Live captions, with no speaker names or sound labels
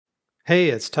Hey,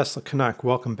 it's Tesla Canuck.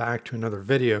 Welcome back to another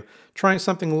video. Trying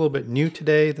something a little bit new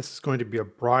today. This is going to be a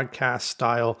broadcast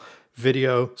style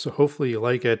video, so hopefully you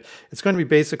like it. It's going to be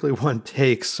basically one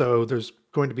take, so there's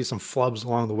going to be some flubs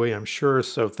along the way, I'm sure,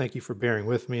 so thank you for bearing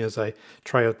with me as I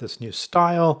try out this new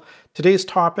style. Today's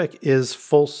topic is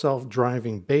full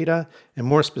self-driving beta, and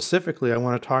more specifically, I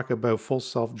want to talk about full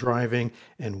self-driving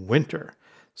in winter.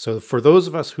 So for those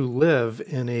of us who live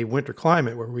in a winter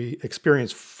climate where we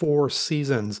experience 4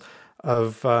 seasons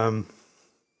of,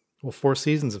 4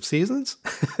 seasons of seasons?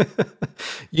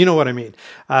 You know what I mean.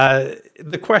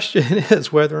 The question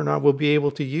is whether or not we'll be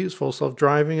able to use full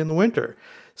self-driving in the winter.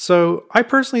 So I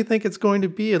personally think it's going to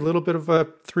be a little bit of a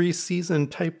 3-season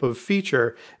type of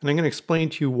feature, and I'm going to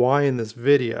explain to you why in this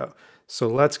video. So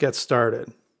let's get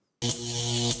started.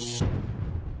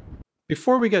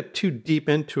 Before we get too deep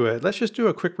into it, let's just do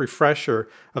a quick refresher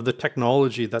of the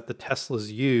technology that the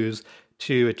Teslas use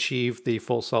to achieve the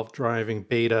full self-driving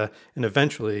beta and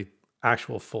eventually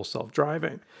actual full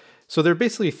self-driving. So there are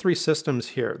basically 3 systems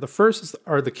here. The first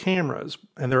are the cameras,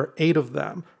 and there are 8 of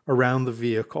them around the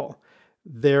vehicle.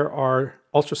 There are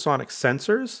ultrasonic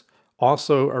sensors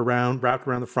also wrapped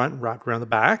around the front and wrapped around the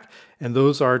back, and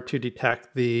those are to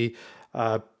detect the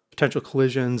potential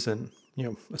collisions and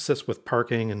assist with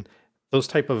parking and those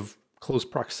type of close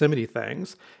proximity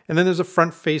things. And then there's a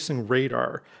front-facing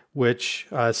radar, which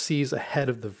sees ahead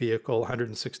of the vehicle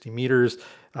 160 meters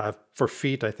for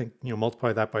feet. I think,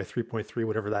 multiply that by 3.3,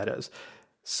 whatever that is.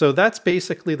 So that's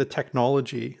basically the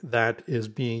technology that is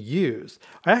being used.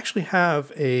 I actually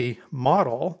have a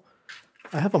model.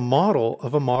 I have a model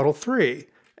of a Model 3,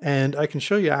 and I can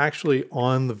show you actually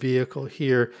on the vehicle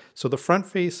here. So the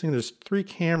front-facing, there's 3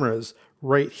 cameras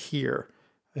right here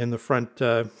in the front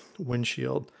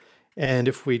windshield. And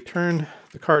if we turn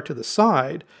the car to the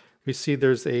side, we see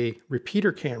there's a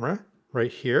repeater camera right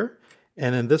here.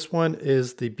 And then this one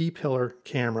is the B-pillar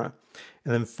camera.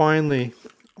 And then finally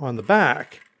on the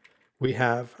back, we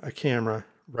have a camera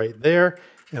right there.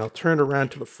 And I'll turn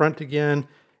around to the front again.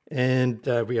 And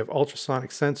we have ultrasonic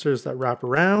sensors that wrap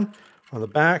around. On the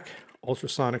back,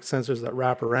 ultrasonic sensors that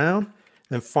wrap around.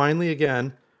 And finally,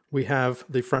 again, we have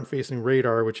the front-facing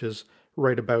radar, which is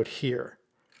right about here.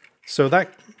 So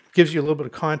that gives you a little bit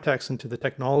of context into the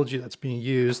technology that's being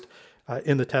used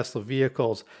in the Tesla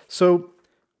vehicles. So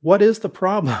what is the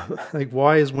problem?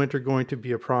 Why is winter going to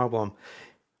be a problem?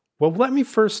 Well, let me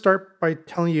first start by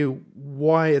telling you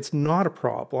why it's not a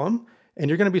problem. And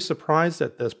you're going to be surprised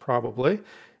at this probably.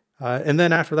 And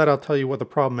then after that, I'll tell you what the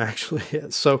problem actually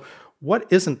is. So what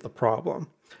isn't the problem?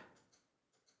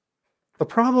 The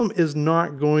problem is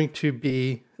not going to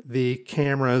be the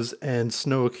cameras and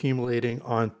snow accumulating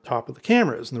on top of the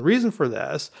cameras. And the reason for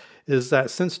this is that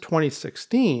since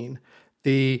 2016,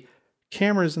 the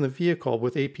cameras in the vehicle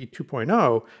with AP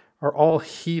 2.0 are all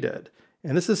heated.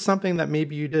 And this is something that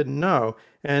maybe you didn't know.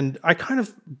 And I kind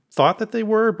of thought that they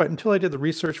were, but until I did the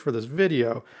research for this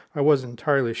video, I wasn't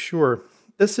entirely sure.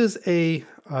 This is a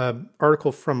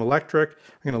article from Electric.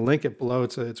 I'm going to link it below.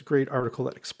 It's a great article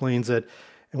that explains it.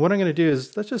 And what I'm going to do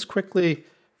is let's just quickly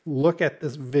look at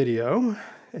this video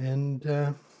and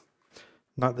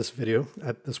not this video,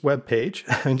 at this web page.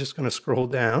 I'm just going to scroll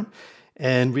down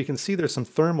and we can see there's some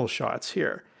thermal shots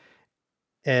here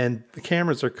and the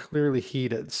cameras are clearly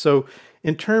heated. So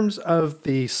in terms of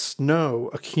the snow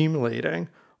accumulating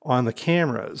on the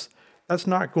cameras, that's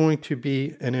not going to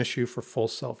be an issue for full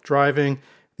self-driving.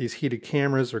 These heated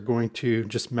cameras are going to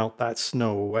just melt that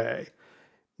snow away.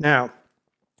 Now,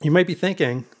 you might be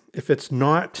thinking, if it's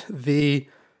not the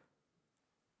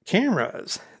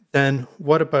cameras, then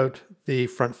what about the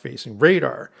front-facing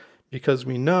radar? Because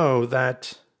we know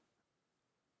that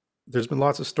there's been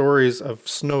lots of stories of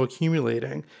snow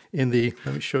accumulating in the,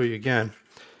 let me show you again,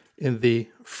 in the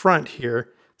front here,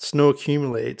 snow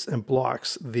accumulates and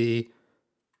blocks the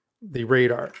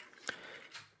radar.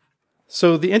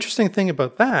 So the interesting thing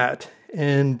about that,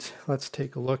 and let's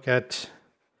take a look at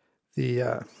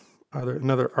the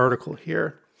another article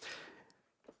here.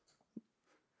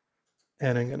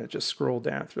 And I'm going to just scroll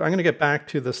down through. I'm going to get back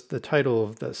to the title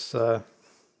of this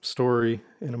story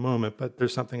in a moment, but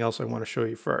there's something else I want to show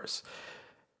you first.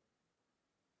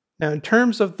 Now, in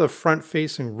terms of the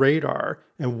front-facing radar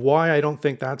and why I don't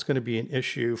think that's going to be an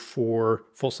issue for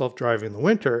full self-driving in the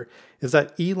winter is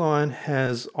that Elon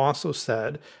has also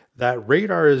said that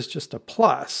radar is just a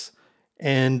plus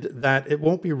and that it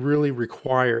won't be really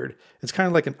required. It's kind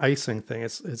of like an icing thing.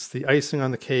 It's the icing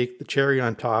on the cake, the cherry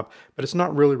on top, but it's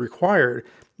not really required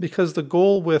because the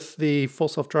goal with the full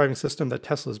self-driving system that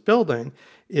Tesla's building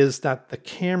is that the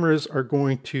cameras are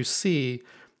going to see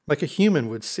like a human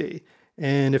would see.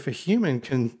 And if a human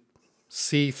can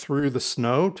see through the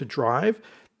snow to drive,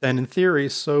 then in theory,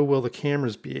 so will the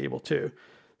cameras be able to.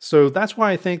 So that's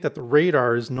why I think that the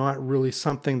radar is not really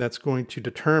something that's going to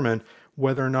determine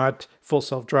whether or not full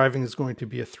self-driving is going to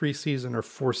be a 3-season or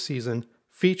 4-season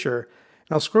feature.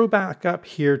 And I'll scroll back up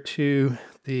here to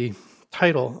the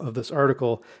title of this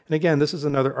article. And again, this is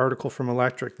another article from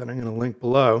Electric that I'm going to link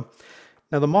below.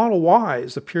 Now, the Model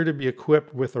Ys appear to be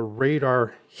equipped with a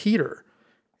radar heater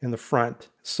in the front.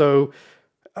 So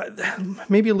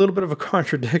maybe a little bit of a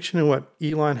contradiction in what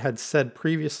Elon had said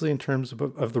previously in terms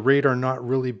of the radar not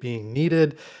really being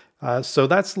needed. So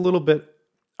that's a little bit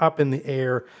up in the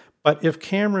air. But if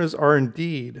cameras are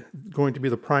indeed going to be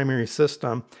the primary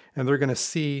system and they're going to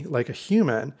see like a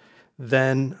human,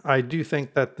 then I do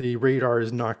think that the radar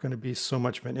is not going to be so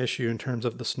much of an issue in terms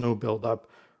of the snow buildup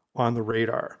on the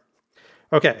radar.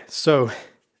 Okay, so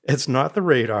it's not the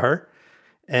radar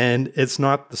and it's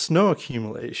not the snow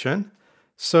accumulation.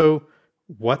 So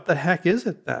what the heck is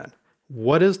it then?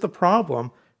 What is the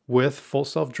problem with full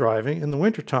self-driving in the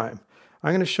wintertime?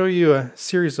 I'm going to show you a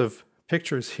series of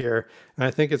pictures here, and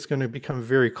I think it's going to become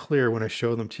very clear when I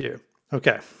show them to you.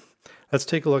 Okay, let's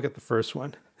take a look at the first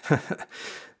one.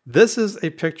 This is a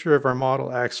picture of our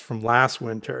Model X from last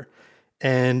winter,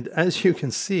 and as you can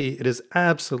see, it is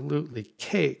absolutely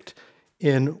caked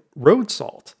in road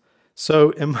salt. So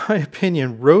in my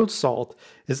opinion, road salt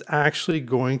is actually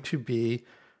going to be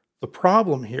the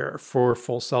problem here for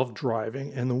full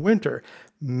self-driving in the winter.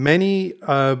 Many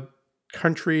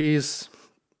countries,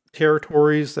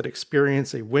 territories that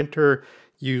experience a winter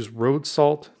use road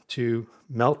salt to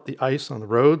melt the ice on the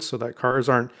roads so that cars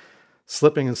aren't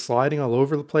slipping and sliding all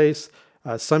over the place.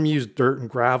 Some use dirt and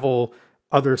gravel,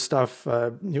 other stuff.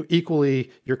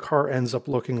 Equally, your car ends up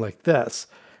looking like this.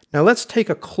 Now let's take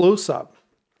a close-up.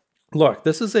 Look,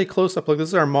 this is a close-up look. This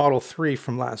is our Model 3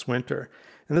 from last winter.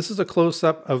 And this is a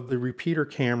close-up of the repeater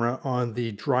camera on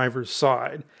the driver's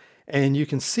side. And you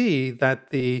can see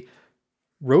that the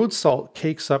road salt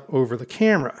cakes up over the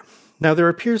camera. Now there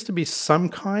appears to be some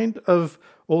kind of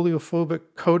oleophobic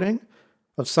coating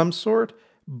of some sort,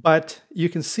 but you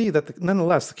can see that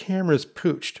nonetheless the camera is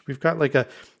pooched. We've got like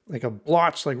a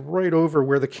blotch like right over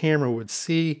where the camera would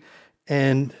see,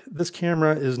 and this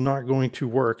camera is not going to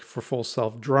work for full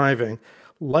self-driving.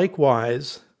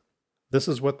 Likewise, this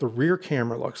is what the rear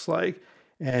camera looks like,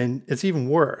 and it's even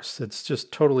worse. It's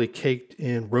just totally caked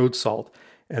in road salt.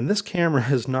 And this camera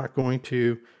is not going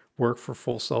to work for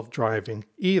full self-driving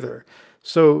either.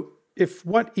 So if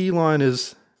what Elon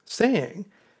is saying,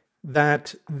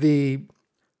 that the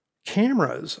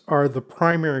cameras are the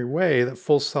primary way that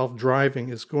full self-driving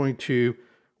is going to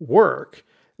work,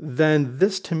 then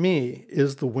this to me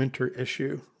is the winter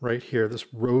issue right here,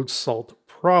 this road salt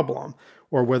problem,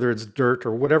 or whether it's dirt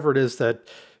or whatever it is that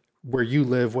where you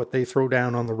live, what they throw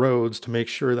down on the roads to make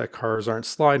sure that cars aren't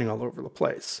sliding all over the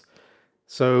place.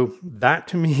 So that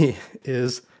to me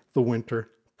is the winter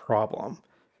problem.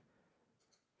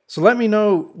 So let me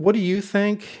know, what do you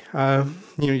think?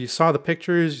 You saw the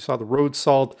pictures, you saw the road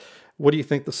salt. What do you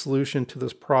think the solution to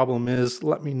this problem is?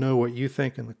 Let me know what you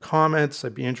think in the comments.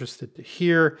 I'd be interested to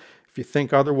hear. If you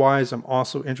think otherwise, I'm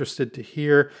also interested to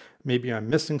hear. Maybe I'm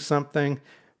missing something.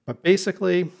 But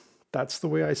basically, that's the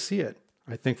way I see it.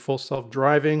 I think full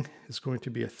self-driving is going to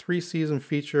be a 3-season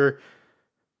feature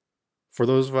for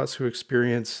those of us who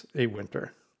experience a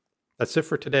winter. That's it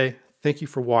for today. Thank you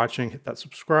for watching. Hit that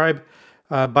subscribe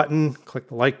button. Click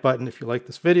the like button if you like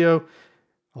this video.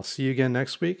 I'll see you again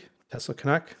next week. Tesla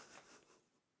Canuck.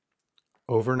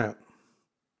 Over and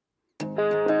out.